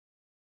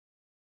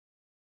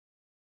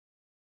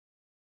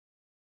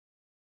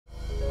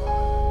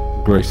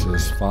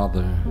Gracious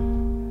Father,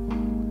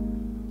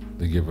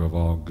 the giver of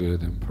all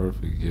good and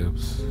perfect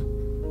gifts,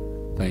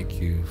 thank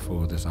you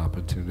for this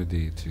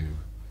opportunity to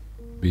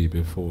be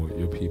before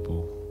your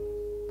people,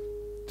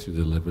 to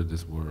deliver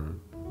this word.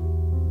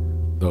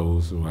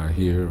 Those who are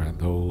here and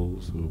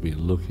those who will be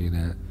looking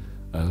at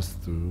us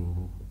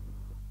through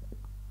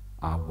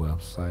our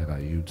website, our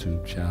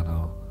YouTube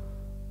channel,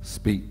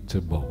 speak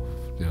to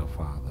both, dear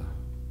Father.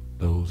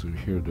 Those who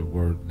hear the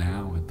word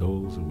now and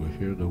those who will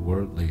hear the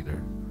word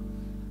later.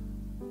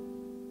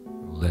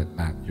 Let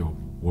not your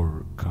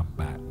word come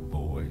back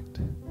void.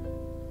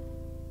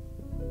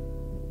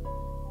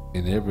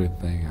 In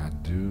everything I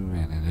do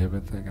and in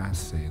everything I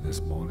say this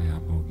morning,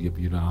 I'm going to give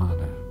you the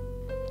honor,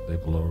 the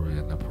glory,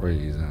 and the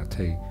praise. And I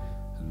take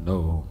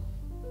no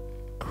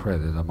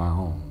credit of my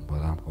own,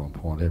 but I'm going to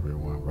point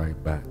everyone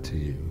right back to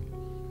you.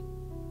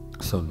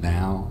 So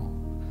now,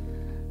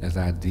 as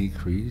I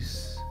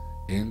decrease,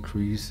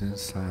 increase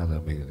inside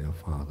of me, dear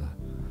Father,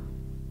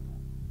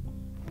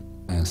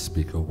 and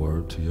speak a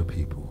word to your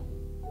people.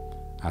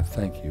 I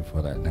thank you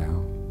for that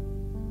now.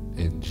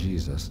 In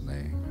Jesus'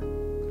 name,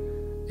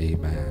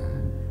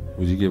 amen.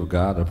 Would you give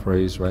God a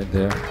praise right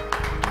there?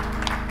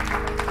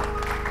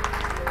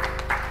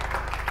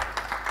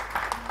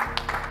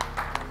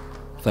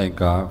 Thank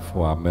God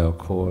for our male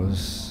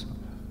chorus.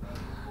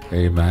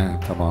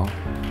 Amen. Come on.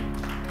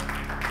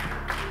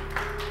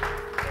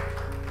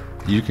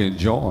 You can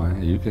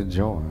join. You can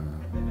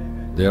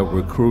join. They're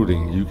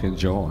recruiting. You can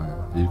join.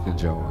 You can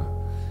join.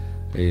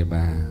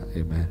 Amen.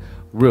 Amen.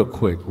 Real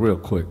quick.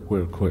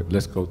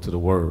 Let's go to the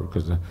word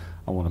because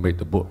I want to make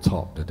the book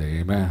talk today.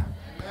 Amen.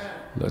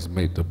 Let's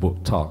make the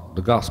book talk.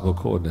 The gospel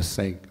according to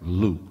St.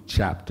 Luke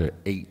chapter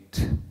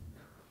 8.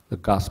 The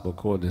gospel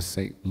according to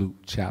St. Luke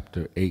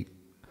chapter 8.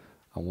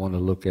 I want to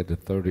look at the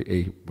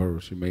 38th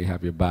verse. You may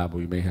have your Bible,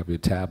 you may have your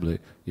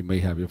tablet, you may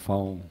have your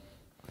phone.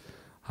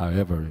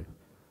 However,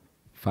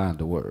 find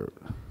the word.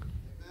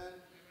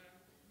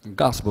 The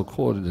gospel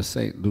according to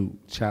St. Luke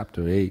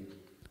chapter 8.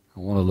 I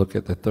want to look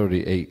at the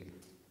 38th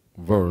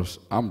verse.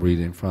 I'm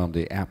reading from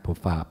the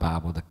Amplified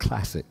Bible, the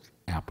classic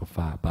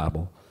Amplified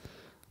Bible.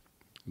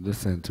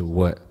 Listen to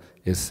what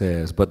it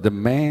says. But the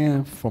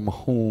man from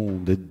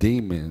whom the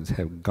demons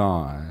have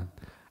gone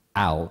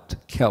out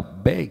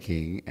kept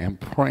begging and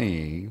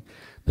praying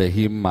that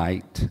he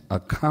might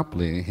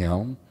accompany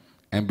him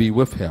and be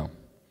with him.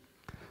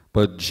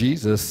 But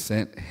Jesus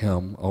sent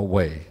him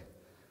away,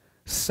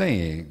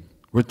 saying,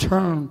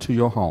 "Return to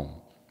your home.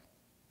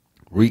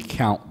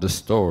 Recount the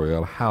story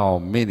of how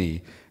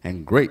many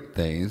and great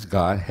things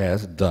God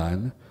has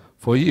done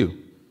for you."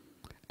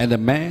 And the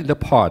man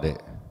departed,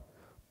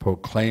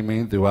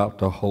 proclaiming throughout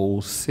the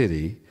whole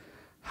city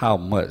how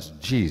much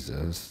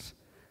Jesus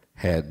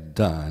had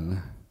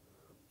done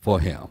for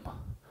him.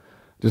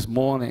 This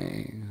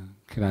morning,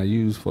 can I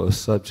use for a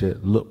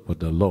subject, look what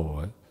the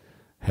Lord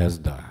has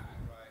done.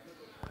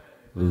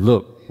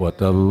 Look what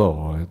the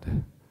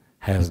Lord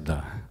has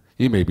done.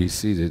 You may be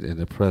seated in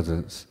the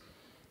presence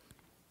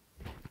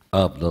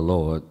of the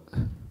Lord.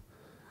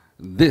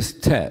 This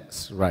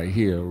text right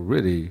here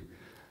really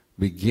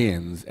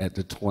begins at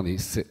the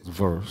 26th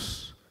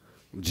verse.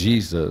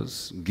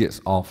 Jesus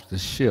gets off the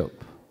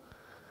ship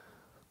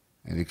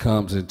and he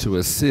comes into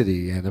a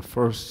city, and the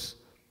first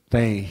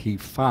thing he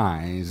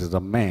finds is a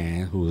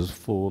man who is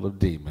full of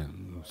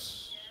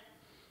demons.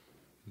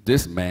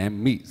 This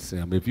man meets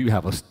him. If you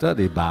have a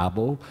study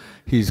Bible,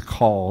 he's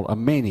called a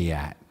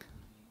maniac.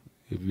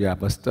 If you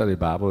have a study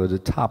Bible, at the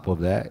top of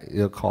that,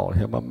 you'll call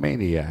him a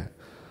maniac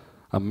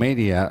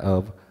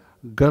of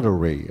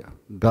Guttery,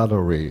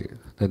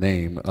 the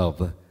name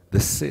of the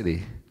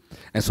city.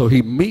 And so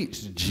he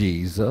meets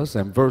Jesus,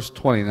 and verse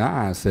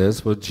 29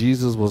 says, "For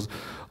Jesus was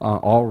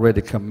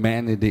already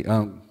commanding the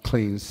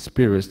unclean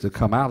spirits to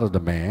come out of the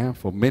man,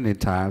 for many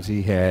times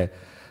he had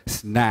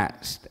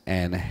snatched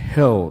and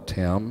held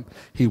him.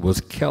 He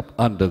was kept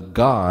under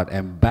guard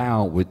and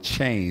bound with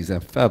chains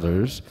and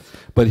fetters,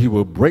 but he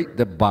would break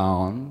the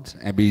bonds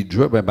and be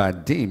driven by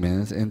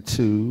demons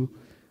into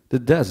the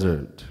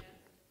desert."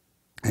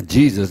 And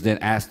Jesus then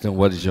asked him,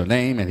 "What is your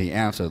name?" And he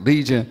answered,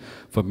 "Legion,"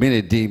 for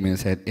many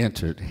demons had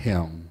entered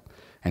him.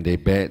 And they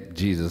begged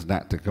Jesus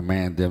not to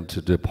command them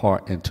to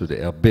depart into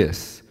the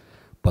abyss,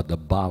 but the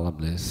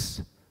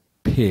bottomless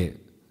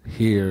pit.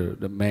 Here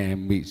the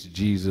man meets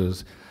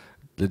Jesus.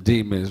 The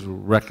demons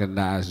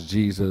recognize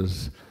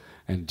Jesus,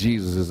 and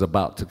Jesus is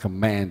about to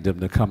command them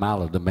to come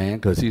out of the man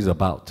because he's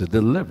about to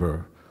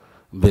deliver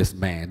this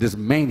man, this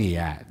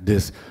maniac,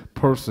 this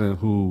person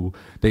who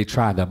they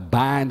tried to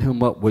bind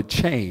him up with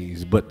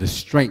chains, but the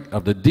strength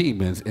of the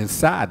demons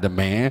inside the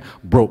man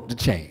broke the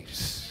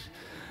chains.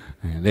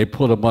 And they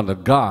put him under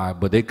guard,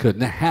 but they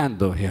couldn't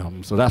handle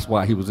him. So that's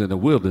why he was in the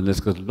wilderness,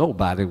 because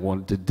nobody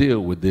wanted to deal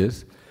with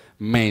this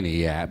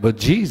maniac. But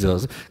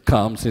Jesus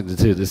comes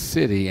into the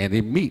city and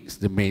he meets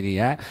the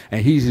maniac,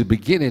 and he's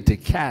beginning to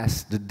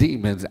cast the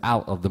demons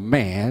out of the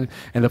man.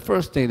 And the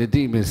first thing the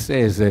demon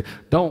says is,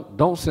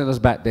 don't send us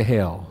back to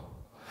hell.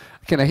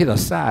 Can I hit a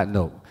side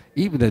note?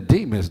 Even the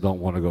demons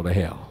don't want to go to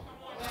hell.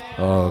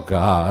 Oh,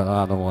 God,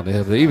 I don't want to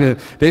hear that. Even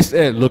they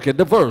said, look at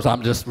the verse.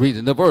 I'm just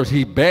reading the verse.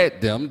 He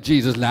begged them,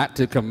 Jesus, not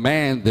to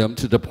command them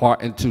to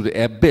depart into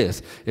the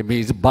abyss. It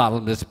means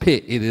bottomless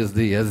pit. It is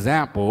the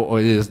example, or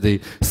it is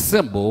the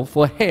symbol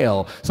for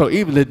hell. So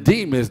even the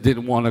demons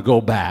didn't want to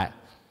go back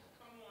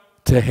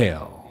to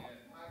hell.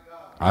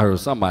 I heard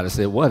somebody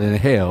say, what in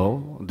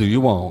hell do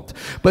you want?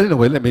 But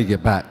anyway, let me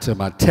get back to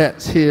my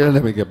text here.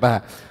 Let me get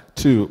back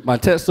to my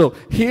text. So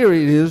here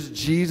it is.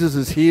 Jesus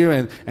is here,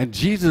 and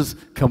Jesus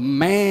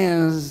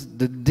commands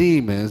the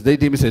demons. The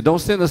demons say, don't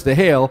send us to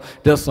hell.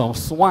 There's some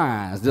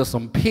swines. There's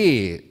some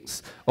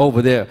pigs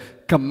over there.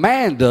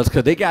 Command us,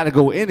 because they got to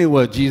go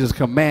anywhere Jesus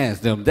commands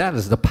them. That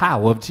is the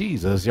power of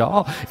Jesus,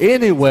 y'all.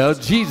 Anywhere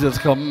Jesus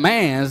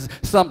commands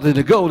something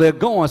to go, they're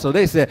going. So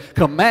they said,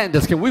 command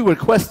us. Can we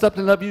request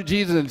something of you,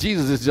 Jesus? And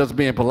Jesus is just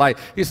being polite.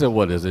 He said,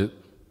 what is it?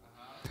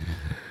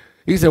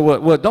 He said,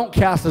 well, don't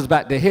cast us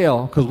back to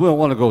hell, because we don't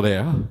want to go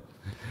there.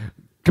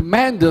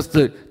 Command us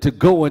to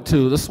go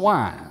into the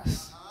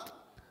swines.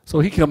 So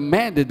he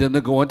commanded them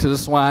to go into the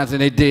swines,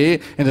 and they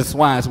did, and the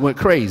swines went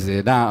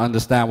crazy. Now I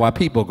understand why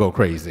people go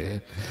crazy.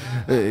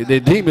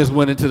 The demons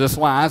went into the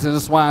swines, and the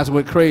swines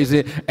went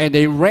crazy, and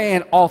they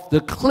ran off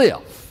the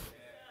cliff.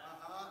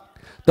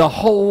 The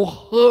whole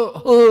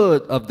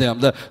hood of them,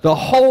 the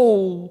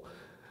whole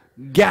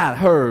got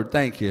heard,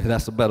 thank you,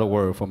 that's a better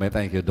word for me,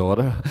 thank you,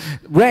 daughter,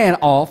 ran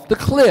off the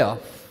cliff.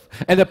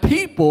 And the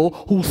people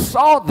who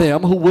saw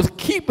them, who was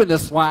keeping the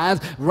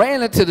swines,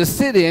 ran into the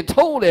city and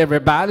told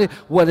everybody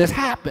what has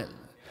happened.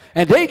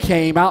 And they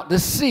came out to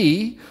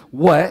see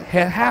what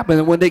had happened.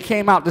 And when they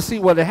came out to see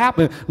what had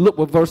happened, look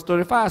what verse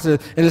 35 says.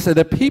 And it said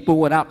the people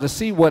went out to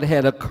see what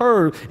had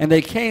occurred, and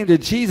they came to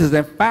Jesus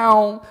and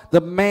found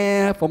the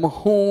man from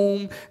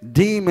whom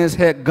demons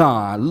had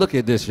gone. Look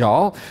at this,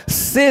 y'all.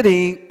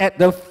 Sitting at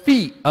the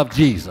feet of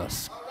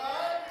Jesus,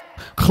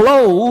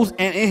 clothed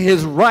and in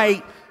his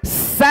right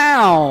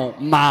sound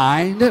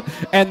mind,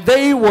 and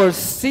they were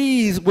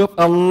seized with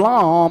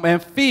alarm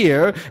and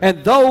fear.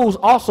 And those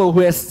also who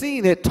had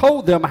seen it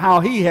told them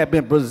how he had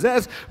been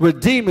possessed with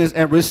demons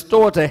and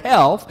restored to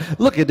health.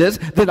 Look at this.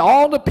 Then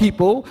all the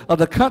people of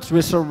the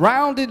country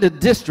surrounding the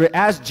district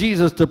asked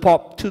Jesus to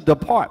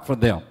depart from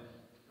them,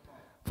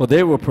 for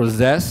they were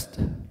possessed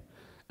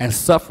and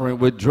suffering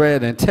with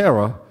dread and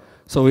terror.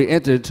 So he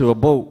entered into a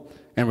boat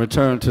and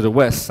returned to the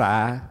west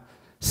side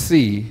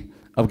sea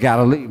of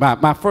Galilee.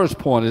 My first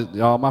point is,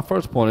 y'all,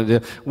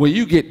 when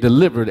you get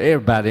delivered,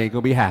 everybody ain't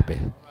gonna be happy.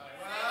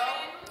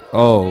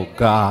 Oh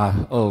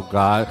God, oh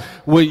God.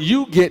 When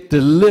you get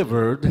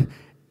delivered,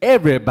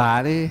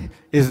 everybody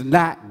is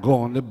not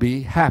going to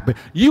be happy.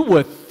 You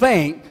would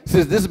think,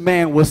 since this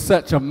man was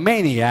such a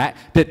maniac,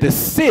 that the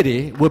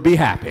city would be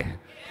happy.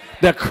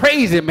 The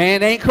crazy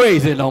man ain't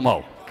crazy no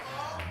more.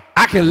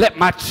 I can let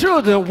my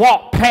children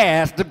walk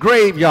past the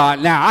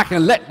graveyard now. I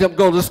can let them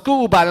go to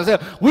school by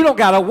themselves. We don't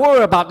got to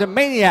worry about the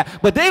maniac.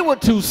 But they were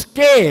too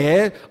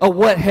scared of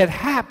what had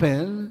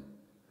happened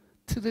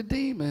to the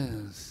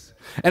demons.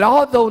 And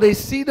although they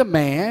see the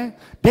man,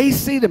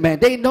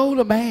 they know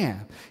the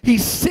man.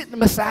 He's sitting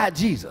beside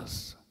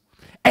Jesus,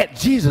 at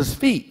Jesus'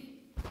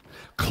 feet,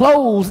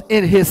 clothed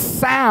in his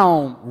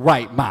sound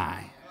right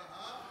mind,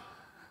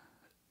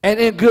 and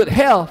in good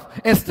health.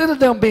 Instead of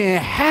them being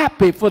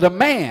happy for the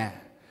man,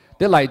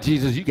 they're like,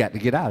 Jesus, you got to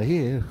get out of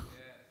here.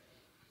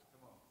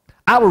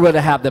 I would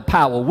rather have the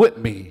power with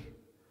me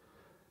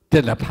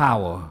than the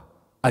power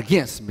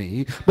against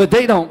me. But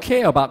they don't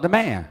care about the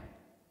man.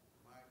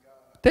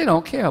 They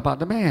don't care about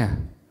the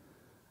man.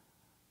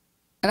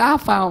 And I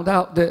found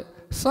out that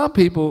some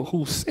people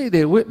who say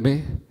they're with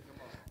me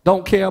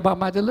don't care about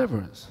my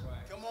deliverance.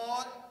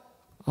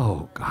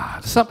 Oh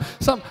God.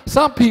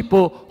 Some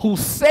people who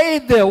say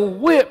they're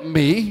with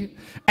me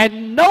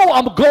and know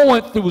I'm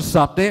going through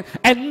something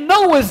and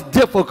know it's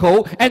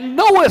difficult and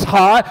know it's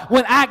hard,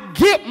 when I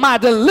get my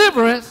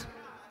deliverance,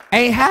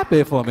 ain't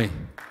happy for me.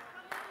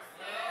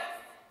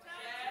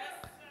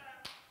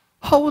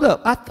 Hold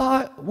up, I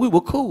thought we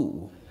were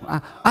cool.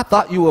 I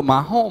thought you were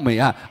my homie.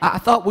 I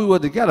thought we were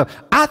together.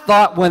 I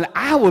thought when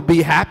I would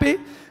be happy,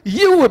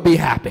 you would be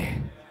happy.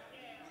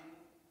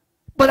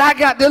 But I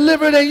got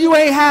delivered and you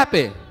ain't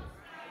happy.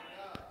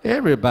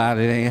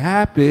 Everybody ain't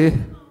happy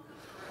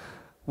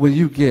when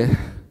you get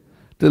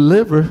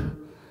delivered.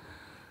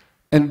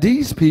 And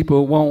these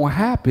people weren't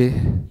happy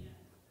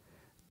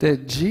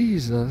that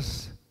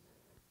Jesus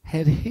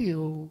had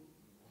healed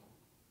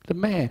the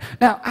man.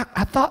 Now,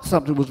 I thought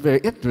something was very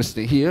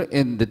interesting here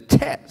in the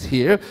text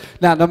here.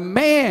 Now, the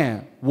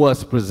man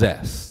was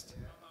possessed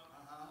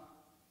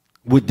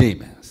with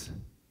demons.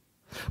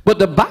 But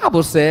the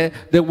Bible said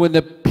that when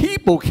the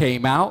people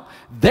came out,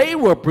 they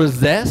were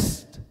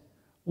possessed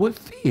with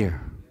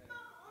fear.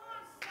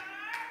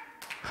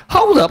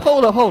 Hold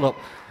up.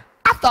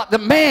 I thought the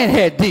man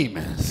had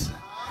demons,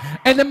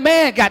 and the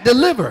man got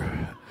delivered.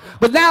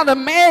 But now the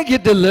man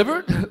get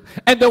delivered,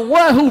 and the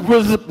one who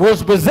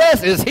was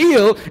possessed is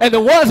healed, and the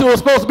ones who were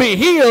supposed to be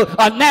healed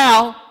are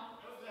now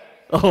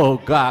Oh,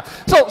 God.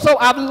 So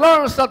I've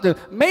learned something.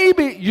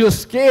 Maybe you're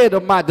scared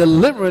of my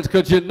deliverance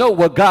because you know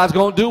what God's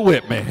going to do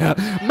with me.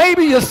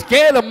 Maybe you're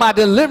scared of my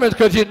deliverance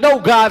because you know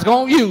God's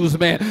going to use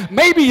me.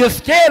 Maybe you're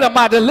scared of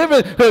my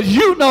deliverance because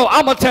you know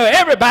I'm going to tell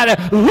everybody,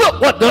 look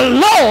what the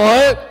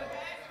Lord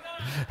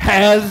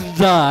has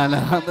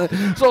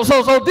done.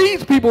 So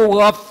these people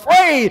were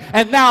afraid,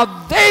 and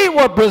now they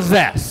were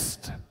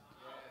possessed.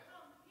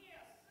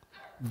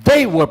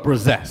 They were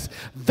possessed.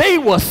 They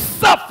were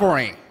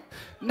suffering.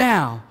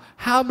 Now,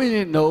 how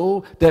many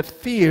know that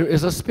fear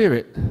is a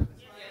spirit?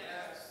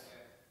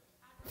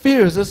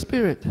 Fear is a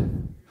spirit.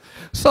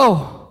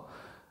 So,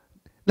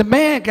 the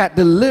man got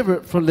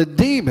delivered from the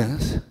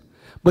demons,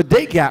 but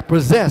they got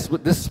possessed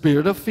with the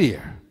spirit of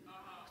fear.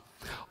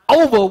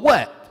 Over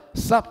what?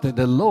 Something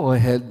the Lord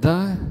had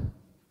done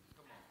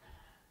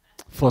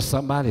for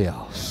somebody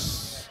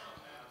else.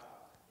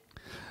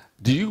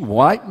 Do you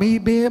like me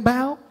being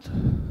bound?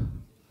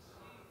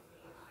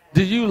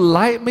 Do you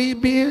like me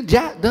being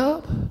jacked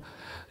up?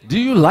 Do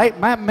you like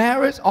my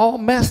marriage all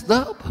messed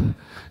up?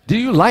 Do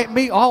you like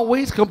me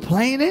always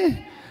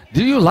complaining?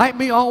 Do you like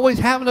me always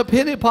having a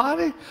pity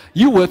party?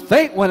 You would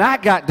think when I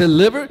got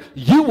delivered,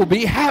 you would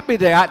be happy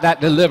that I got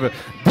delivered.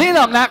 Then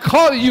I'm not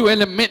calling you in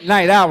the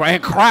midnight hour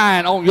and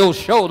crying on your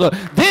shoulder.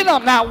 Then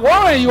I'm not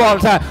worrying you all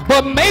the time.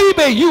 But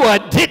maybe you are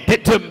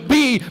addicted to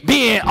me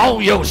being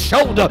on your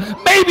shoulder.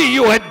 Maybe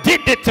you're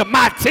addicted to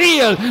my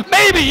tears.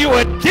 Maybe you're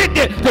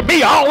addicted to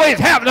me always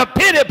having a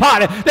pity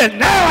party. Then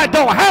now I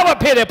don't have a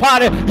pity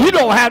party. You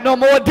don't have no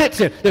more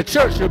addiction. The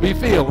church should be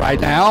filled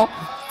right now.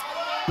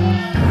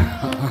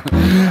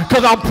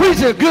 Because I'm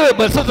preaching good,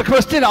 but Sister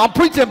Christina, I'm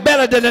preaching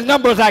better than the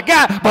numbers I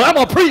got, but I'm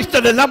going to preach to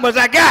the numbers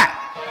I got.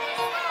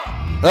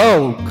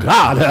 Oh,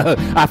 God,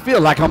 I feel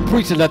like I'm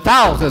preaching to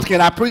thousands.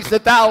 Can I preach to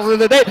thousands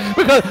today?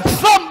 Because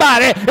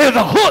somebody is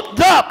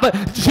hooked up,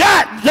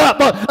 jacked up,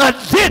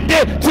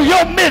 addicted to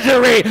your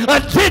misery,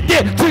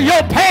 addicted to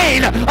your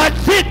pain,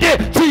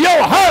 addicted to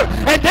your hurt,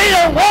 and they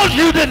don't want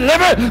you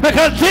delivered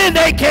because then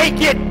they can't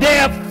get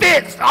their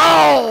fix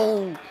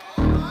on.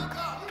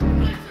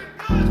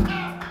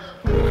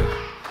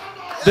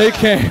 They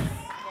can't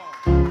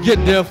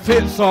get their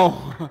fix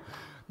on.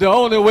 The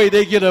only way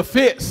they get a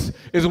fix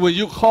is when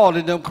you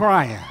calling them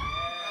crying.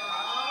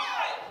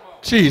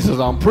 Jesus,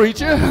 I'm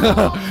preaching.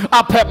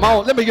 I pat my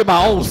own, let me give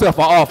my own self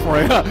an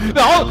offering.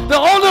 The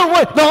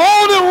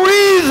only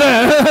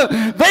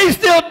reason they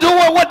still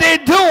doing what they're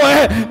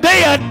doing,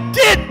 they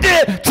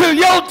addicted to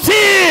your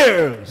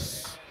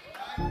tears.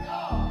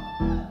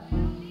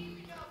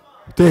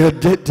 They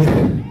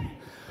addicted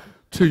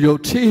to your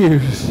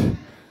tears.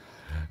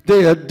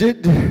 They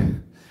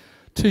addicted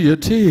to your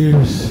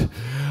tears.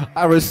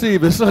 I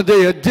receive it. So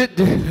they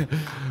addicted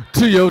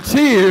to your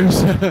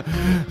tears.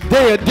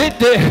 They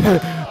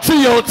addicted to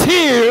your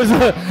tears.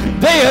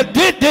 They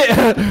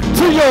addicted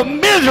to your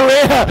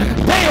misery.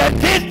 They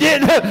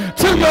addicted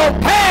to your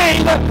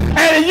pain.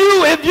 And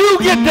if you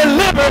get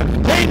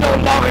delivered, they no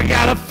longer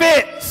got a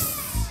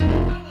fix.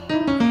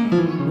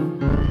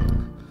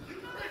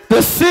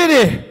 The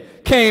city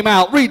came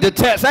out. Read the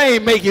text. I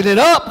ain't making it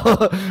up.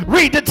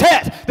 Read the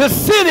text. The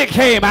city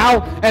came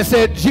out and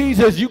said,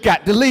 Jesus, you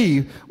got to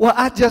leave. Well,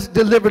 I just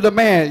delivered a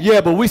man. Yeah,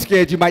 but we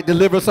scared you might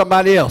deliver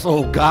somebody else.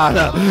 Oh, God.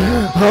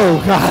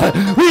 Oh, God.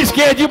 We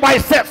scared you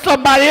might set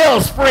somebody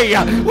else free.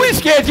 We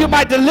scared you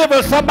might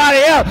deliver somebody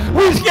else.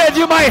 We scared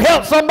you might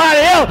help somebody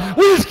else.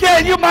 We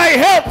scared you might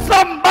help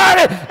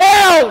somebody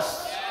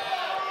else.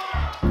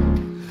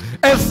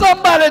 And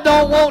somebody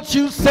don't want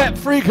you set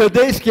free because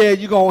they scared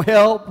you going to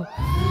help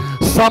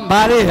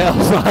somebody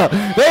else.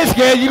 They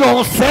scared you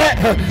gonna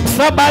set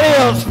somebody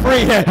else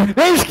free.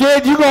 They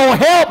scared you gonna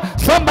help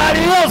somebody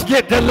else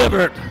get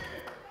delivered.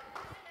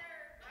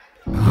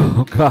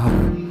 Oh, God.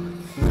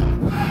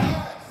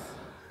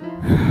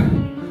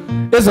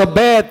 It's a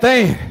bad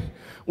thing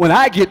when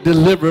I get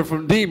delivered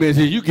from demons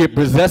and you get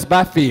possessed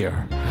by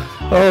fear.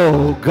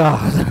 Oh,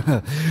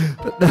 God.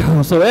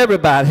 So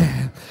everybody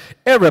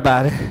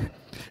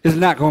is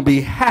not gonna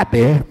be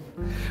happy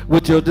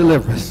with your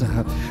deliverance.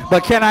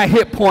 But can I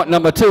hit point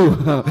number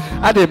 2?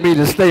 I didn't mean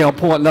to stay on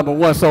point number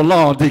 1 so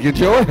long, Deacon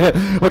Joey.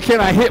 But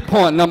can I hit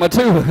point number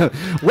 2?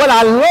 What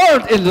I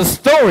learned in the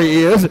story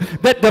is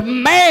that the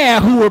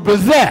man who was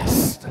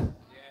possessed,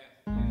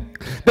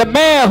 the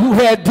man who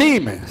had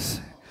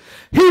demons,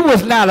 he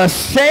was not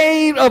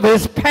ashamed of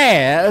his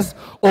past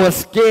or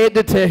scared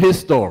to tell his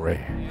story.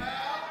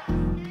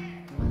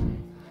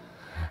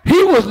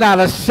 He was not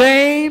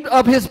ashamed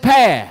of his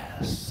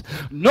past,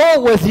 nor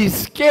was he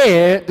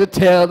scared to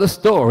tell the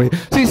story.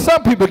 See,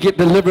 some people get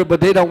delivered, but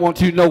they don't want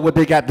you to know what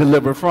they got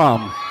delivered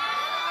from.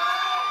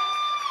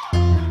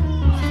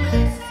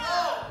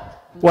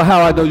 Well,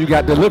 how I know you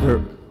got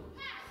delivered?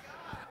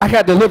 I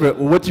got delivered.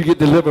 Well, what you get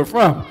delivered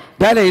from?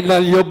 That ain't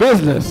none of your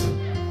business.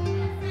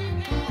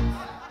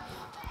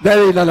 That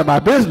ain't none of my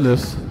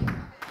business.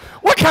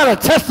 What kind of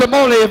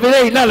testimony if it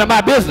ain't none of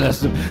my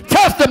business?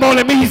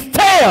 Testimony means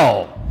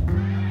tell.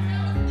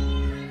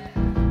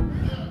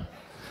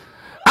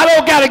 I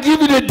don't got to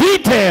give you the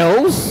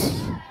details,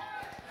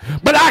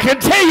 but But I can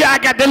tell you I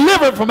got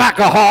delivered from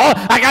alcohol.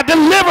 I got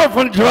delivered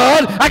from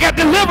drugs. I got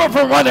delivered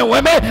from running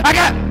women. I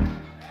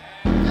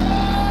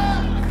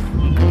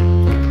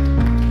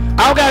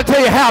don't got to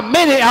tell you how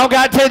many. I don't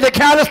got to tell you the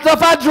kind of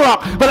stuff I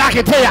drunk. But I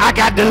can tell you I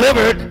got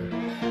delivered.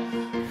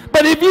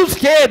 But if you're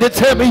scared to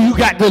tell me you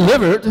got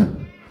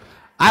delivered,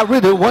 I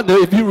really wonder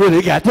if you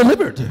really got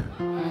delivered.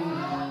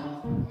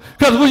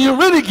 Because when you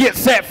really get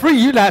set free,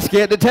 you're not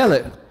scared to tell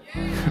it.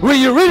 When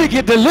you really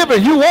get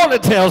delivered, you want to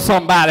tell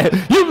somebody.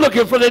 You're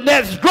looking for the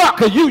next drunk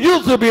because you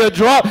used to be a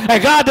drunk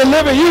and God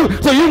delivered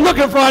you, so you're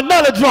looking for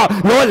another drunk.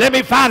 Lord, let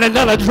me find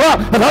another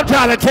drunk, but I'm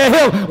trying to tell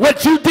him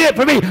what you did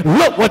for me.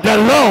 Look what the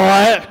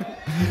Lord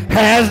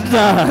has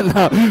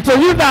done. So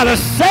you're not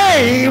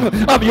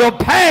ashamed of your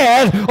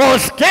past or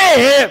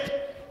scared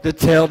to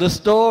tell the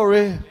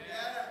story.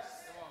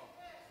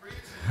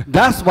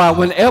 That's why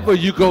whenever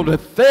you go to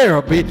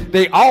therapy,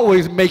 they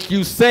always make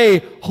you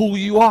say who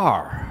you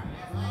are.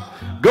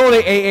 Go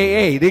to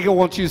AAA, they gonna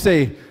want you to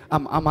say,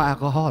 I'm an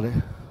alcoholic.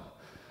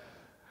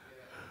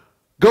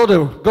 Go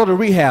to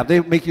rehab, they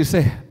make you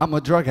say, I'm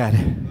a drug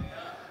addict.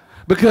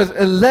 Because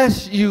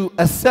unless you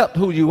accept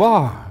who you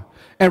are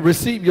and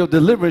receive your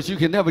deliverance, you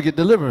can never get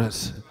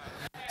deliverance.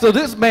 So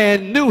this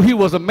man knew he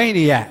was a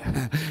maniac.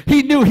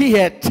 He knew he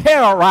had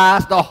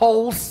terrorized the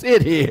whole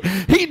city.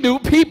 He knew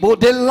people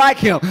didn't like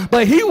him,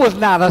 but he was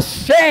not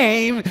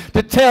ashamed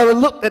to tell.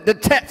 Look at the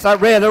text I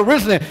read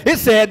originally. It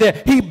said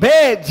that he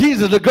begged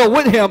Jesus to go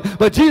with him,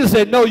 but Jesus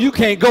said, no, you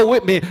can't go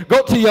with me.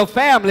 Go to your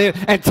family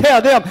and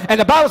tell them.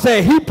 And the Bible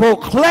said he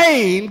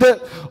proclaimed,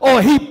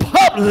 or he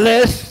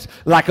published,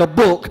 like a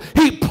book,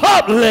 he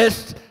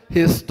published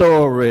his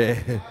story.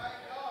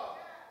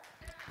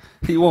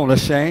 He wasn't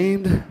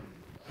ashamed.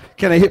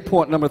 Can I hit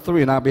point number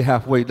 3 and I'll be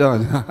halfway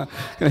done? Can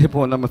I hit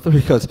point number 3?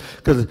 Because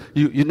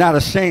you're not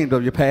ashamed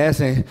of your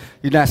past and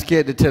you're not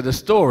scared to tell the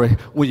story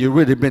when you've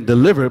really been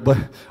delivered. But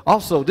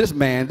also this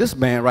man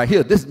right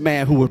here, this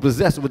man who was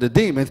possessed with the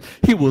demons,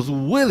 he was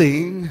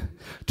willing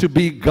to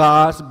be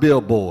God's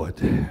billboard.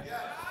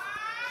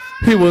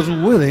 He was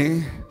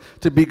willing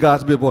to be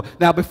God's billboard.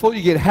 Now, before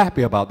you get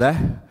happy about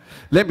that,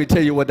 let me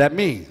tell you what that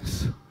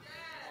means.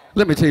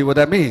 Let me tell you what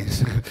that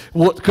means.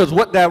 Because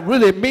what that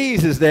really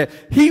means is that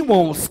he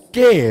won't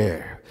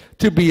scare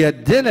to be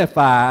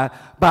identified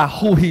by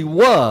who he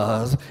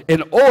was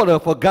in order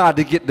for God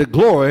to get the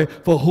glory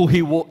for who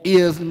he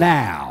is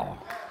now.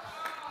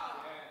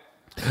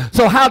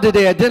 So how did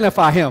they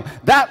identify him?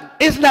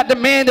 Isn't that the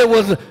man that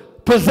was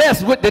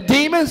possessed with the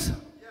demons?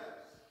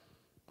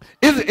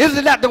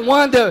 Isn't that the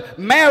one that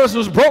marriage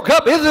was broke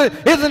up?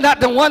 Isn't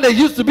that the one that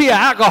used to be an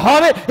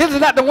alcoholic?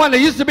 Isn't that the one that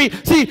used to be?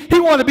 See, he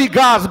wanted to be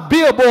God's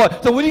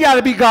billboard. So when you got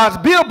to be God's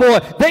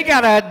billboard, they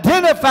got to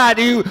identify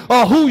you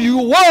or who you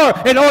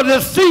were in order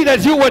to see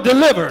that you were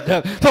delivered.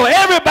 So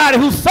everybody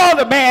who saw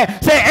the man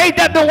said, ain't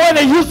that the one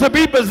that used to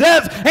be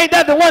possessed? Ain't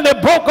that the one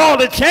that broke all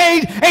the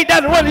chains? Ain't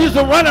that the one that used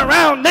to run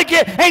around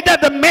naked? Ain't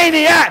that the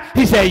maniac?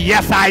 He said,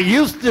 yes, I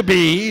used to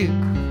be.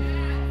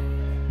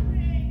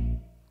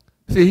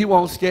 See, he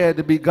wasn't scared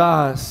to be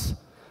God's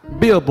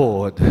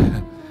billboard.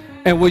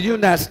 And when you're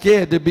not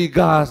scared to be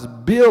God's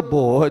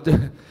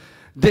billboard,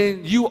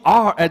 then you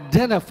are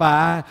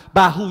identified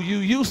by who you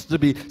used to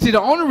be. See, the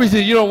only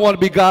reason you don't want to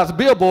be God's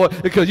billboard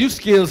is because you're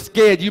still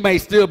scared you may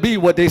still be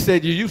what they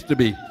said you used to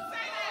be.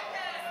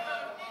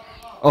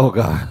 Oh,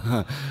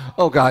 God.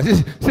 Oh, God.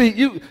 See,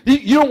 you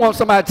don't want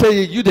somebody to tell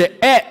you you're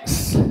the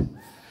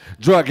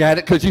ex-drug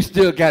addict because you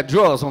still got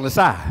drugs on the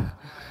side.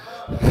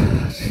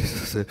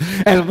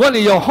 And one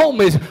of your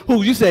homies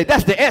who you said,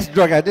 that's the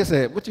ex-drug addict, they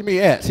said, what you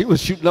mean ex? He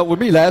was shooting up with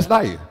me last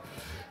night.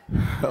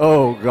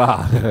 Oh,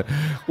 God.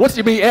 What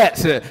you mean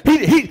ex?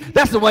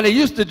 That's the one that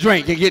used to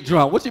drink and get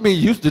drunk. What you mean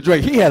used to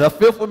drink? He had a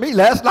fifth with me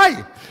last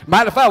night.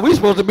 Matter of fact, we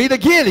supposed to meet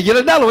again and get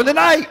another one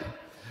tonight.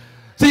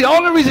 See, the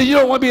only reason you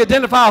don't want to be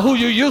identified who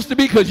you used to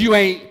be because you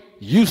ain't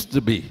used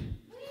to be.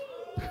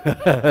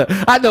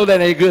 I know that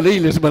ain't good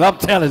English, but I'm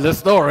telling the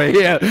story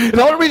here.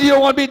 The only reason you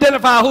don't want to be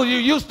identified who you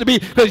used to be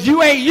because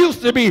you ain't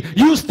used to be.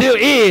 You still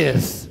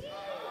is.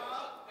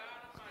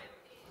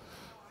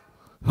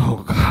 Oh,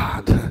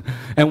 God.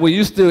 And when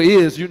you still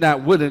is, you're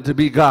not willing to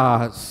be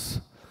God's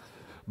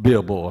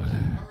billboard.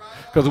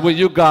 Because when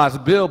you're God's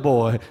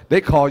billboard,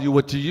 they call you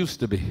what you used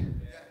to be.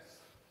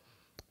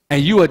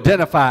 And you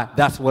identify,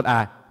 that's what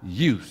I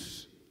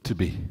used to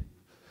be.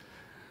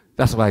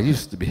 That's what I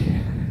used to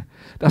be.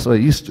 That's what I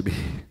used to be.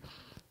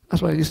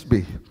 That's what I used to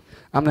be.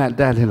 I'm not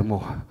that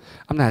anymore.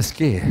 I'm not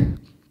scared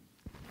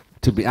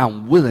to be.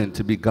 I'm willing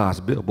to be God's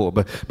billboard.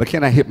 But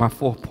can I hit my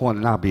 4th point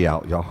and I'll be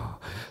out,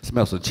 y'all?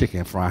 Smells of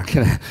chicken frying.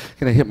 Can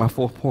I hit my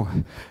 4th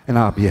point and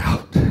I'll be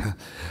out?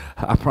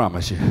 I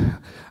promise you,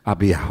 I'll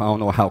be out. I don't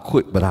know how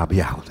quick, but I'll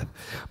be out.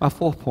 My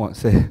 4th point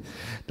said,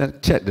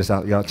 check this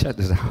out, y'all. Check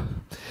this out.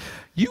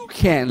 You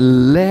can't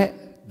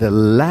let the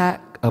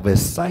lack of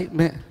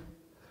excitement,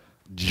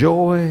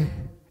 joy,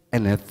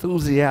 and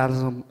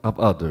enthusiasm of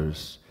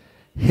others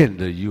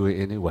hinder you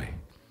in any way.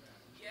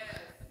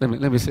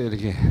 Let me say it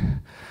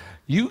again.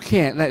 You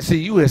can't, see,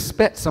 you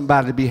expect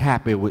somebody to be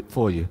happy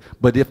for you,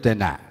 but if they're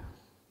not.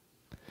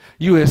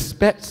 You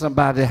expect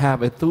somebody to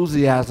have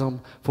enthusiasm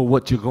for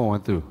what you're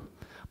going through.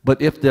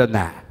 But if they're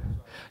not,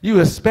 you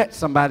expect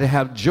somebody to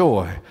have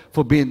joy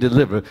for being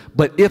delivered.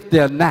 But if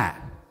they're not,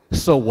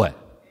 so what?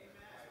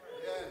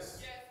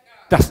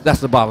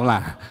 That's the bottom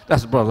line.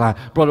 That's the bottom line.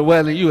 Brother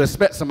Wesley, you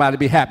expect somebody to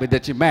be happy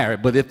that you're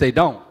married, but if they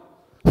don't,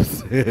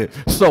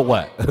 so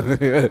what?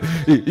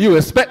 You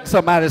expect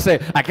somebody to say,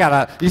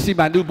 you see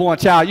my newborn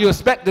child, you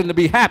expect them to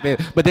be happy,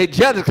 but they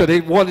jealous because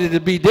they wanted it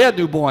to be their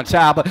newborn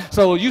child. But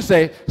so you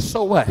say,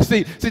 so what?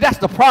 See, that's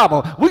the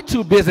problem. We're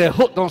too busy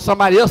hooked on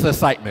somebody else's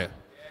excitement.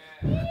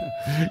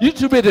 You're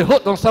too busy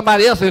hooked on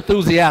somebody else's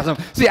enthusiasm.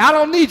 See, I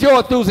don't need your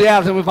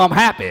enthusiasm if I'm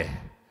happy.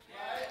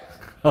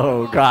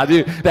 Oh, God,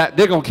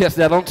 they're going to catch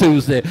that on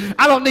Tuesday.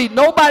 I don't need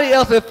nobody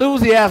else's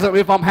enthusiasm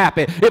if I'm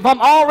happy. If I'm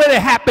already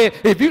happy,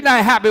 if you're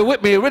not happy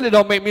with me, it really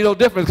don't make me no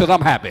difference because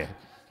I'm happy.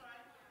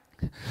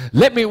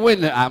 Let me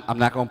win I'm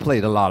not going to play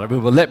the lottery,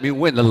 but let me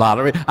win the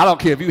lottery. I don't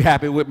care if you're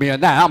happy with me or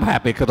not. I'm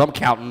happy because I'm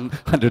counting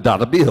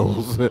 $100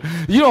 bills.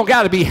 You don't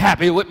got to be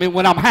happy with me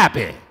when I'm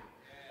happy.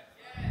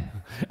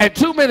 And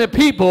too many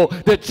people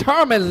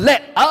determine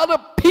let other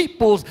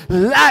people's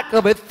lack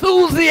of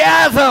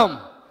enthusiasm.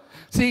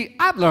 See,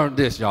 I've learned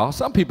this, y'all.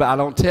 Some people I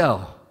don't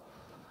tell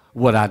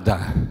what I've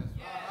done.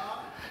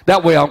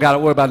 That way I don't got to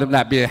worry about them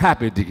not being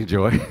happy, Deacon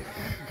Joy.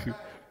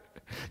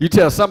 You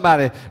tell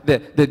somebody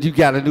that you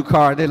got a new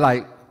car and they're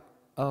like,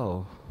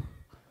 oh,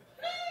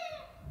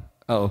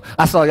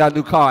 I saw y'all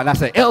new car and I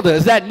said, Elder,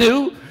 is that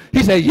new?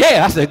 He said,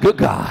 yeah. I said, good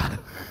God.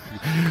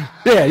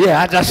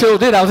 Yeah, I sure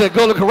did. I was at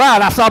Go Look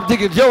Around. I saw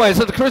Deacon Joey and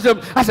Sister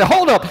Christian. I said,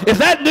 hold up, is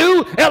that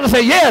new? Elder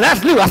said, yeah,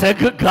 that's new. I said,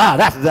 good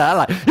God, that's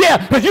like,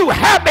 yeah, but you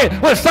happy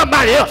when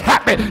somebody else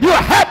happy. You're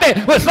happy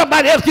when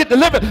somebody else get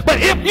delivered. But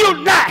if you're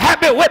not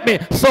happy with me,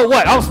 so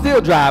what? I'm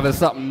still driving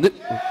something new.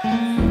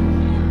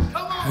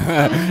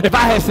 If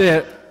I had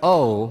said,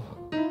 oh,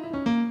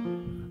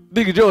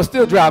 Deacon Joey's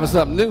still driving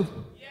something new.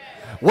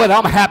 Whether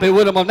I'm happy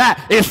with him or not,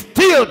 it's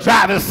still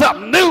driving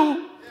something new.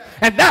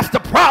 And that's the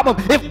problem.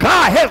 If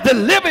God has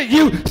delivered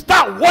you,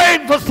 stop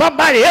waiting for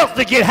somebody else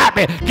to get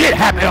happy. Get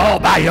happy all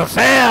by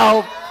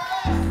yourself.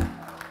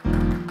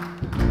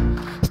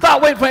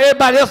 Stop waiting for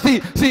everybody else.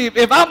 See,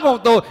 if I'm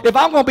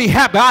gonna be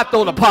happy, I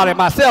throw the party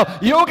myself.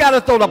 You don't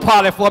gotta throw the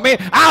party for me.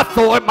 I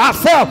throw it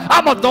myself.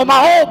 I'm gonna throw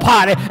my own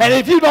party. And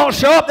if you don't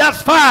show up,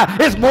 that's fine.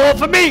 It's more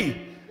for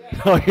me.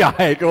 Oh, y'all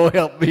ain't gonna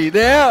help me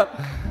there.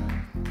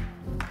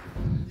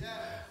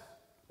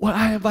 Well,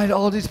 I invited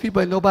all these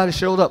people and nobody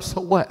showed up.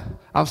 So what?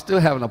 I'm still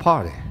having a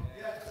party.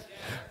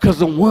 Because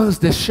the ones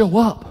that show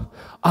up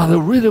are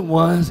the really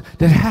ones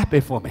that are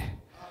happy for me.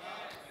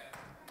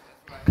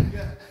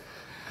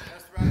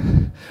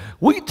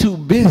 We too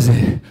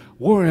busy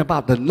worrying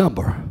about the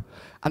number.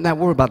 I'm not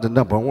worried about the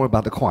number. I'm worried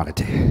about the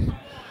quantity.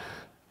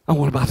 I'm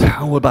worried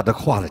about the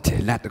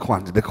quality, not the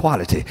quantity, the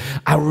quality.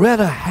 I'd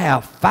rather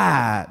have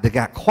 5 that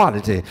got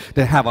quality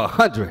than have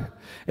 100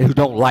 who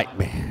don't like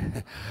me.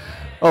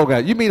 Oh,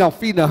 God, you mean I'm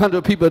feeding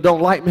 100 people that don't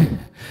like me?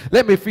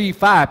 Let me feed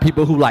 5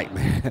 people who like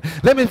me.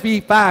 Let me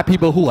feed 5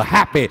 people who are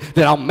happy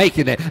that I'm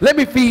making it. Let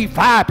me feed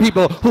 5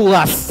 people who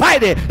are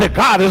excited that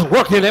God is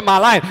working in my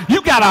life.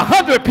 You got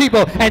 100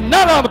 people and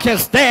none of them can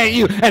stand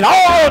you and all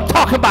of them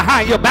talking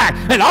behind your back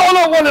and all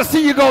of them want to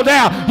see you go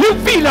down. You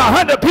feed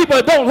 100 people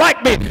that don't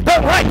like me,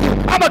 don't like you.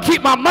 I'm going to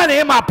keep my money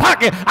in my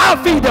pocket.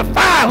 I'll feed the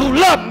 5 who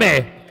love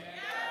me.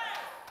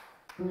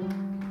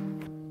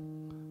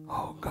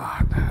 Oh,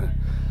 God.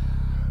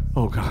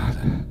 Oh,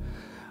 God.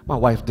 My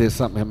wife did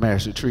something in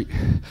marriage retreat.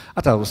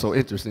 I thought it was so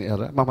interesting,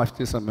 Elder. My wife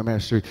did something in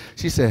marriage retreat.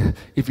 She said,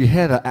 if you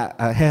had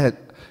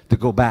to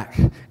go back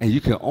and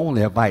you can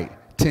only invite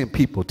 10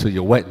 people to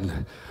your wedding,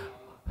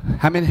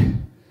 how many?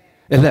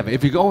 11.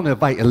 If you could only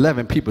invite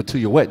 11 people to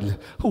your wedding,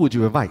 who would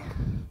you invite?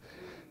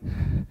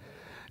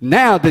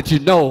 Now that you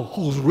know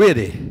who's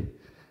ready.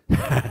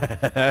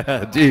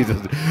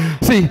 Jesus.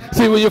 See,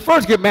 when you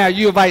first get married,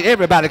 you invite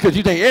everybody because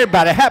you think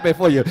everybody happy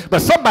for you.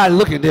 But somebody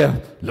looking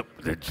there, look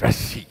at the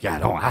dress she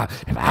got on.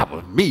 If I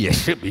was me, it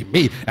should be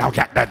me. I don't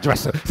got that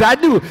dress. So I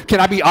knew, can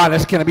I be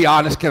honest? Can I be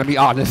honest? Can I be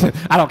honest?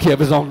 I don't care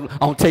if it's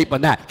on tape or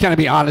not. Can I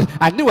be honest?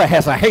 I knew I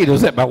had some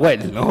haters at my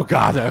wedding. Oh,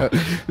 God.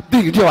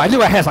 Deacon Joe, I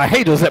knew I had some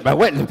haters at my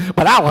wedding,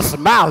 but I was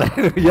smiling.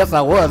 Yes,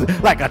 I was.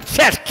 Like a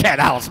chest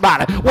cat, I was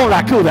smiling. Wasn't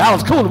I cool? I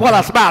was cool when I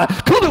was smiling.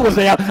 Cooler was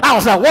there. I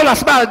was like, wasn't I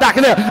smiling,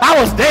 Dr. There? I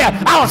was there.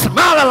 I was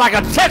smiling like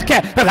a chest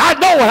cat because I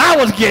know what I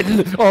was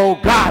getting. Oh,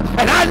 God.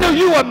 And I knew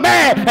you were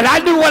mad, and I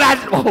knew what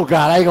oh,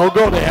 God, I ain't going to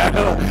go there.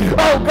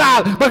 Oh,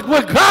 God. But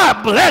when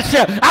God bless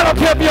you, I don't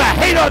care if you're a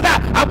hater or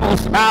not, I'm going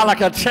to smile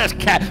like a chest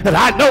cat because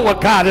I know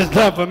what God has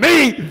done for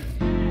me.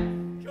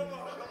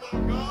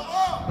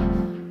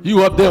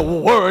 You up there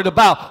worried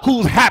about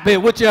who's happy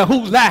with you and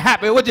who's not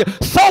happy with you.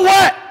 So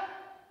what?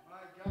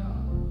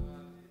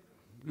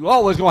 You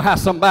always going to have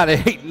somebody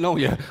hating on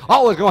you.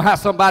 Always going to have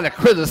somebody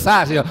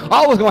criticizing you.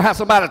 Always going to have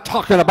somebody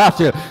talking about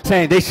you,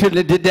 saying they shouldn't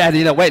have did that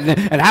in a wedding,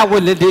 and I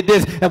wouldn't have did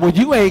this. And when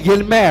you ain't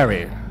getting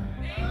married,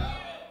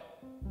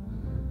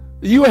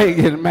 you ain't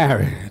getting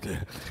married.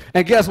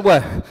 And guess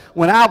what?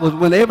 When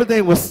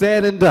everything was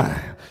said and done,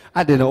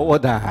 I didn't know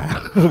what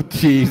dime.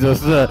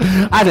 Jesus,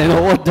 I didn't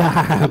know what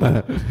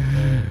dime.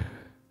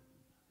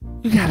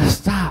 You got to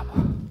stop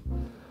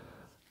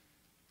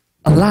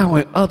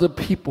allowing other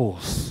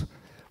people's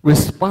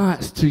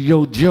response to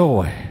your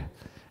joy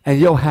and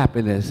your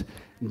happiness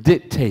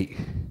dictate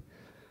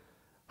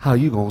how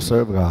you going to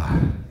serve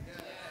God.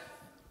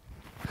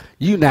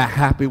 You're not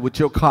happy with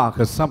your car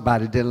because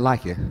somebody didn't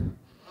like it.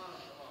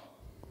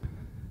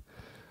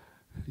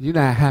 You're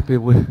not happy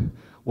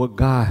with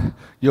God,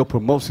 your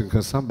promotion,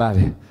 because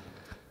somebody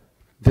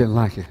didn't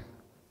like it.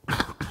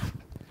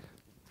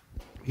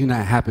 You're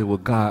not happy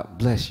with God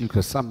bless you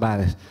because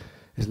somebody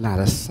is not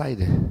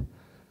excited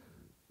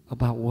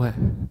about what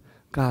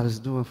God is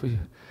doing for you.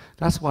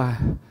 That's why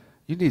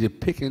you need to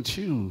pick and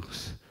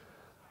choose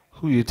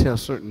who you tell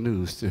certain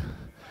news to.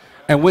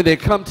 And when they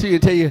come to you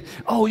and tell you,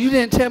 oh, you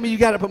didn't tell me you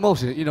got a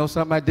promotion. You know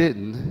something I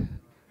didn't.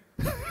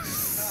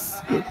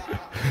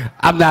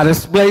 I'm not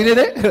explaining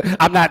it.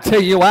 I'm not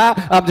telling you why.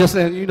 I'm just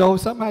saying, you know,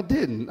 something I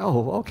didn't.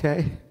 Oh,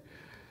 okay.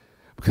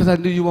 Because I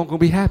knew you weren't going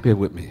to be happy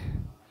with me.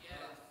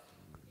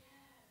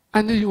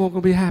 I knew you weren't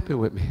going to be happy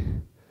with me.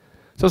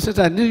 So since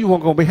I knew you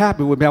weren't going to be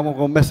happy with me, I wasn't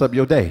going to mess up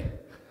your day.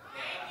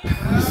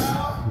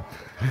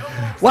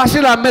 Why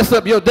should I mess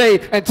up your day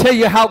and tell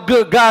you how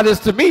good God is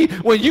to me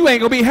when you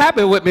ain't going to be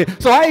happy with me?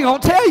 So I ain't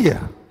going to tell you.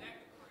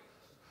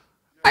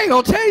 I ain't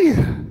going to tell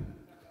you.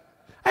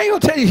 I ain't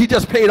going to tell you he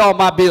just paid all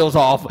my bills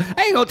off.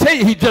 I ain't going to tell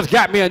you he just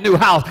got me a new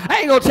house. I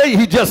ain't going to tell you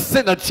he just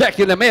sent a check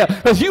in the mail,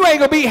 because you ain't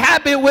going to be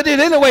happy with it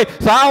anyway,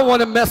 so I don't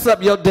want to mess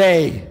up your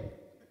day.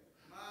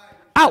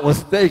 I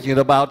was thinking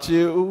about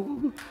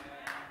you.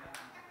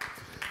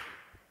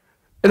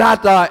 And I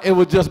thought it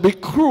would just be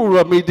cruel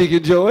of me,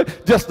 Deacon Joey,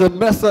 just to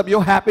mess up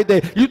your happy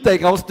day. You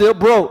think I'm still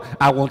broke.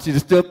 I want you to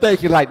still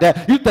thinking like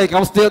that. You think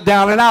I'm still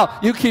down and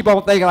out. You keep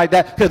on thinking like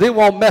that because it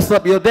won't mess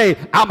up your day.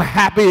 I'm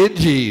happy in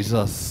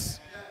Jesus.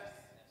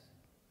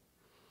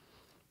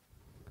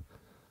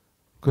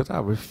 Because I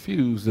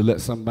refuse to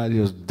let somebody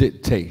else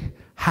dictate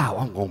how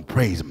I'm going to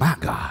praise my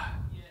God.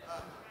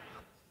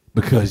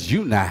 Because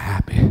you're not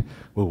happy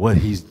with what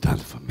he's done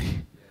for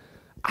me.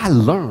 I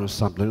learned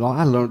something.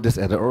 I learned this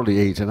at an early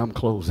age, and I'm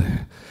closing.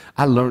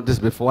 I learned this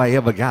before I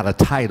ever got a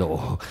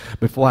title,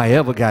 before I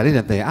ever got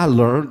anything. I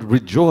learned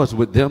rejoice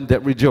with them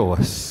that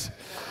rejoice.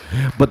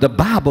 But the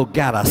Bible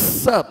got a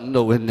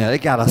sub-note in there.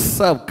 It got a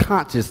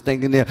subconscious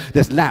thing in there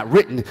that's not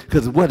written,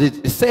 because what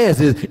it says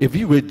is, if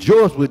you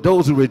rejoice with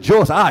those who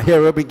rejoice, I'll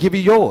hear up and give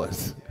you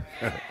yours.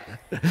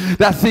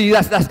 That's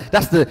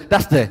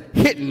the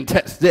hidden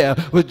text there.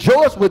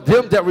 Rejoice with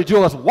them that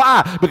rejoice.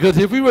 Why? Because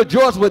if you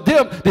rejoice with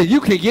them, then you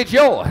can get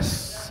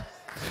yours.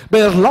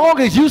 But as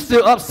long as you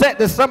still upset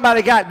that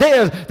somebody got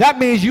theirs, that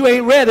means you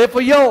ain't ready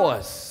for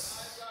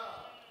yours.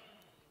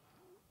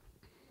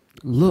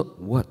 Look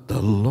what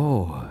the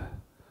Lord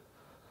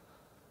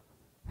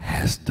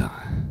has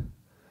done.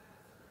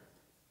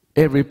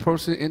 Every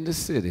person in the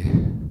city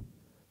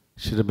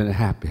should have been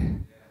happy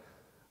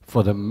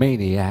for the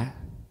maniac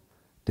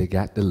that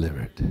got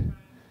delivered.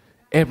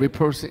 Every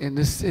person in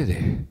the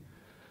city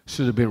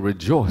should have been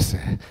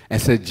rejoicing and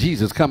said,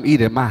 Jesus, come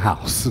eat in my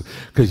house,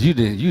 because you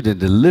didn't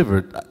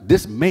deliver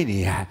this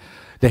maniac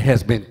that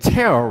has been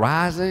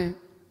terrorizing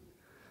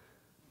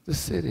the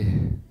city.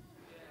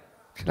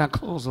 Can I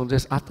close on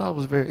this? I thought it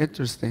was very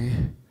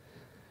interesting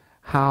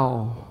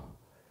how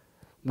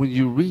when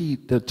you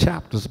read the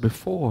chapters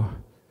before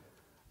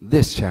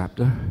this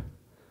chapter,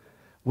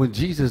 when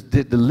Jesus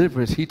did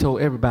deliverance, he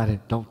told everybody,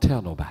 don't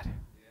tell nobody.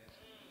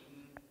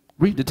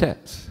 Read the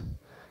text.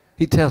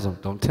 He tells them,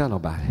 don't tell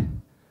nobody.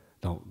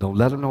 Don't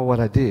let them know what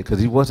I did, because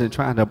he wasn't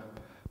trying to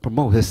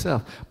promote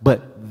himself.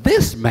 But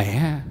this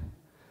man,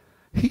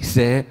 he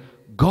said,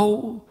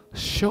 go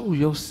show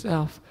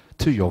yourself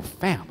to your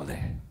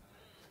family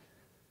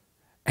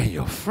and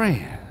your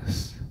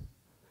friends.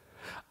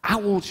 I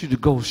want you to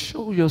go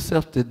show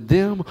yourself to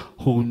them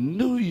who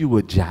knew you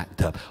were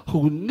jacked up,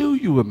 who knew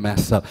you were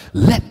messed up.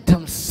 Let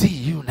them see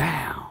you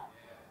now.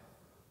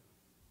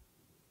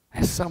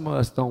 And some of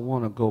us don't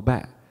want to go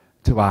back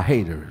to our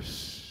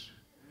haters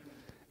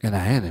and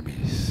our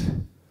enemies.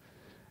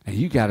 And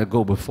you got to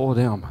go before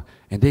them,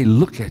 and they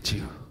look at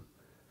you.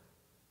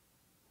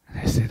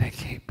 And they say, that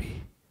can't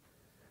be.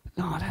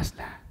 No, that's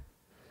not.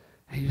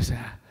 And you say,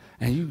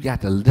 and you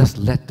got to just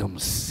let them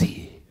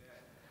see.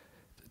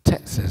 The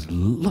text says,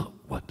 look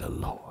what the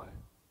Lord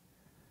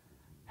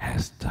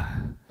has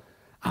done.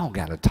 I don't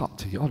got to talk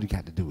to you. All you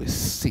got to do is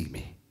see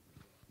me.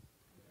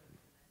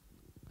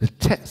 The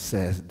text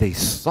says they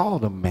saw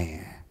the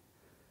man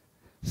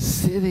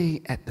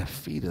sitting at the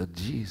feet of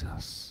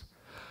Jesus,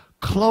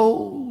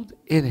 clothed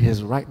in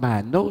his right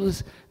mind.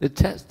 Notice the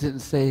text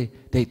didn't say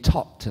they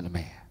talked to the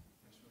man.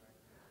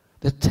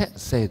 The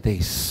text said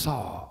they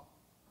saw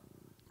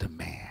the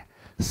man.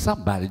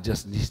 Somebody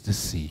just needs to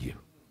see you.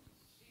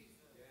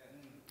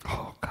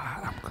 Oh,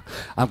 God,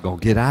 I'm going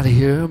to get out of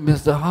here,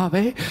 Mr.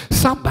 Harvey.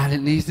 Somebody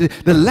needs to.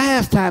 The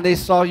last time they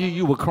saw you,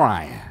 you were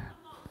crying.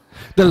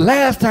 The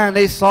last time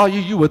they saw you,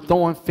 you were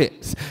throwing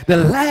fits. The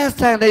last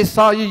time they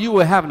saw you, you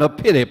were having a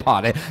pity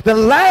party. The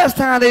last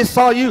time they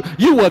saw you,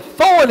 you were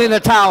throwing in the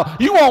towel.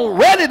 You weren't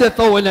ready to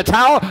throw in the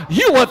towel.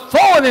 You were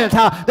throwing in the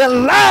towel. The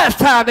last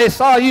time they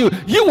saw you,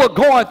 you were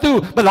going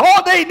through. But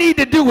all they need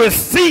to do is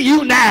see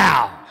you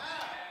now.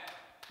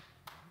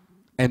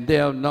 And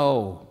they'll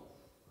know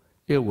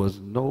it was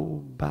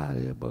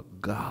nobody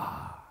but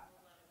God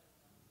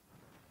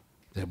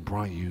that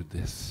brought you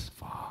this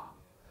far.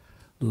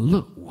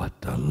 Look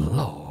what the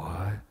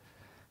Lord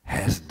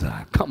has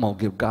done. Come on,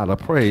 give God a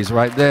praise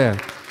right there.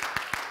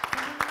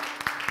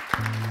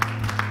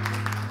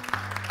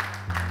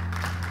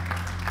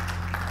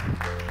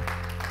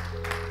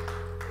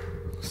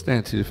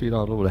 Stand to your feet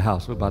all over the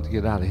house. We're about to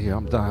get out of here.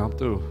 I'm done. I'm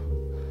through.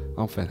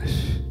 I'm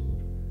finished.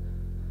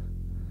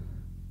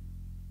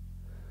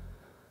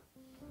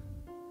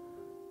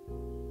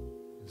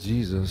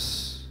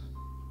 Jesus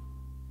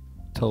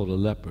told the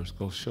lepers,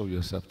 go show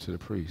yourself to the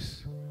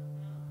priest.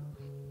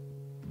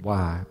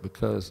 Why?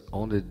 Because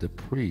only the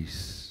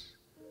priest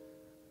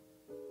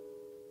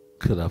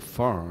could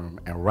affirm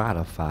and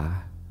ratify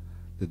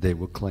that they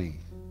were clean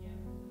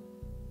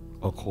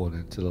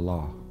according to the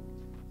law.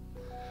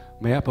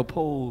 May I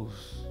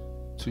propose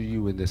to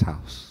you in this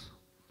house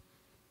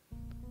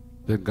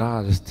that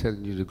God is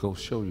telling you to go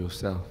show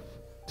yourself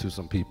to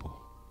some people,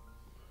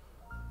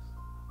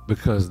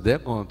 because they're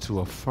going to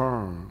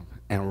affirm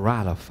and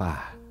ratify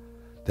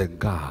that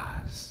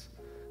God's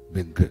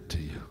been good to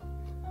you.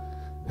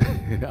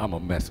 I'm gonna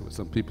mess with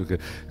some people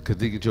because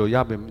Deacon Joe,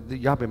 y'all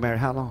been married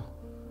how long?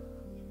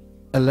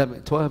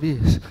 12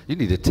 years. You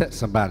need to text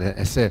somebody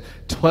and say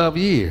 12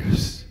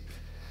 years.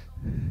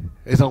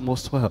 It's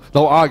almost 12.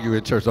 Don't argue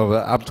in church over.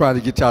 I'm trying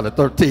to get y'all to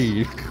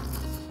 13.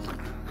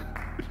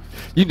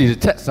 You need to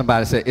text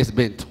somebody and say it's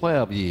been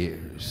 12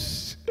 years.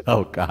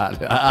 Oh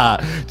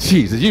God,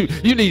 Jesus!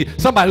 You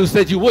need somebody who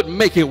said you wouldn't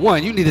make it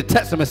one. You need to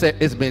text them and say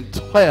it's been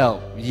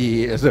 12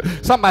 years.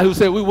 Somebody who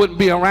said we wouldn't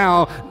be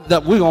around,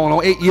 that we're going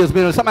on 8 years.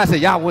 Somebody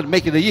said y'all wouldn't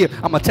make it a year.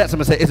 I'm gonna text them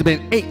and say it's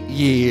been 8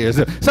 years.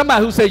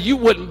 Somebody who said you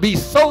wouldn't be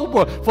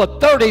sober for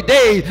 30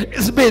 days.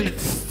 It's been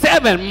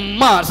 7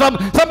 months.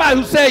 Somebody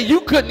who said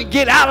you couldn't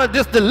get out of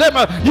this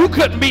dilemma. You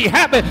couldn't be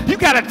happy. You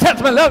gotta text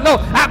them and let them know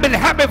I've been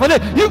happy for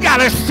this. You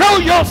gotta show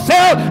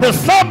yourself to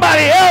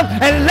somebody else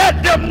and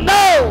let them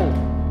know.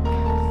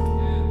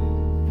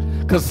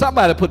 Because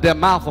somebody put their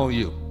mouth on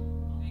you.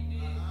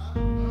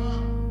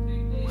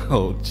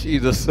 Oh,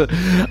 Jesus.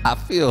 I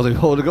feel the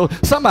Holy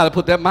Ghost. Somebody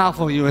put their mouth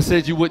on you and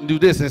said you wouldn't do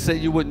this and said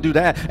you wouldn't do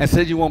that and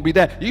said you won't be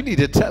that. You need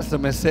to test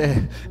them and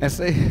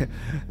say,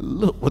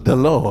 look what the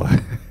Lord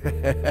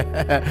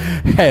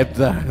had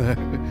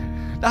done.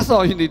 That's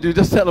all you need to do.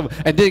 Just tell them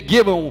and then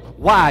give them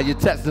why you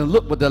text them.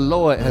 Look what the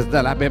Lord has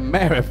done. I've been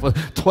married for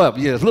 12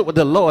 years. Look what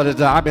the Lord has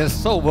done. I've been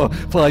sober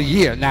for a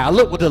year now.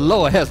 Look what the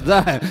Lord has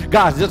done.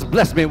 God's just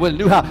blessed me with a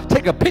new house.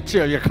 Take a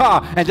picture of your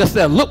car and just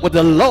say, look what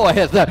the Lord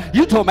has done.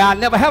 You told me I'd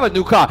never have a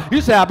new car.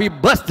 You said I'll be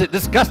busted,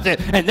 disgusted,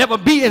 and never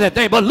be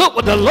anything. But look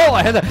what the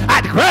Lord has done.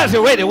 I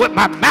graduated with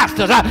my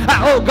master's.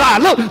 Oh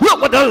God, look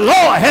what the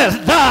Lord has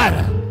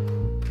done.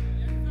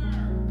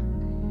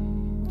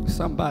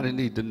 Somebody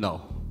need to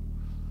know.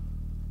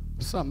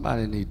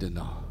 Somebody need to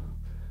know.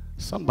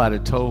 Somebody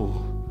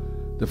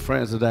told the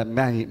friends of that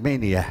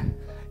maniac,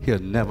 he'll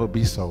never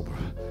be sober.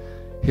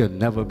 He'll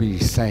never be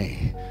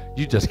sane.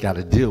 You just got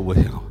to deal with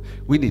him.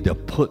 We need to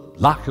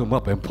lock him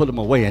up and put him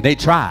away. And they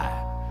tried.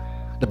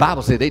 The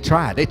Bible said they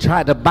tried. They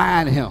tried to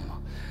bind him,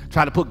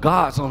 tried to put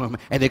guards on him,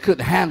 and they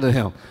couldn't handle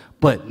him.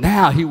 But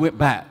now he went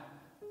back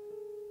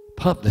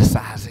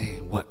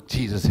publicizing what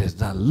Jesus has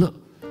done. Look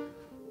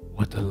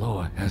what the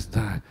Lord has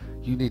done.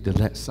 You need to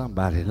let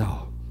somebody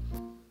know.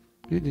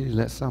 You need to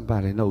let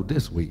somebody know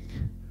this week.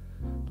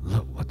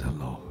 Look what the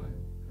Lord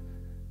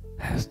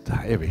has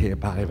done. Every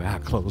head bowed, every eye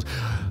closed.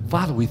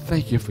 Father, we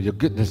thank you for your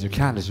goodness, your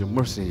kindness, your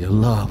mercy, and your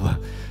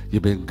love.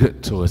 You've been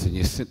good to us, and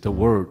you sent the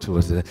word to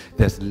us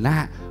that's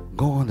not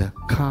going to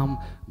come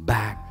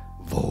back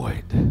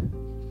void.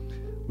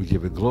 We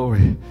give you glory,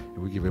 and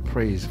we give you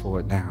praise for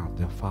it now,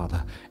 dear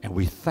Father. And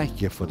we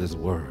thank you for this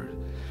word.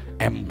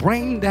 And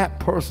bring that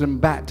person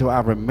back to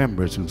our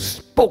remembrance who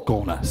spoke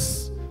on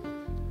us.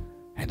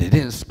 And they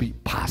didn't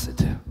speak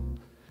positive.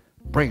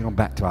 Bring them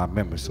back to our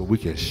memory so we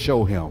can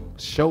show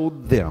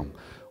them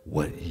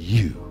what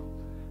you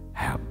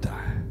have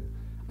done.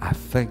 I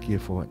thank you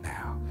for it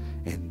now.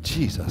 In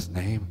Jesus'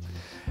 name,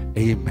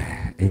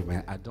 amen.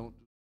 Amen.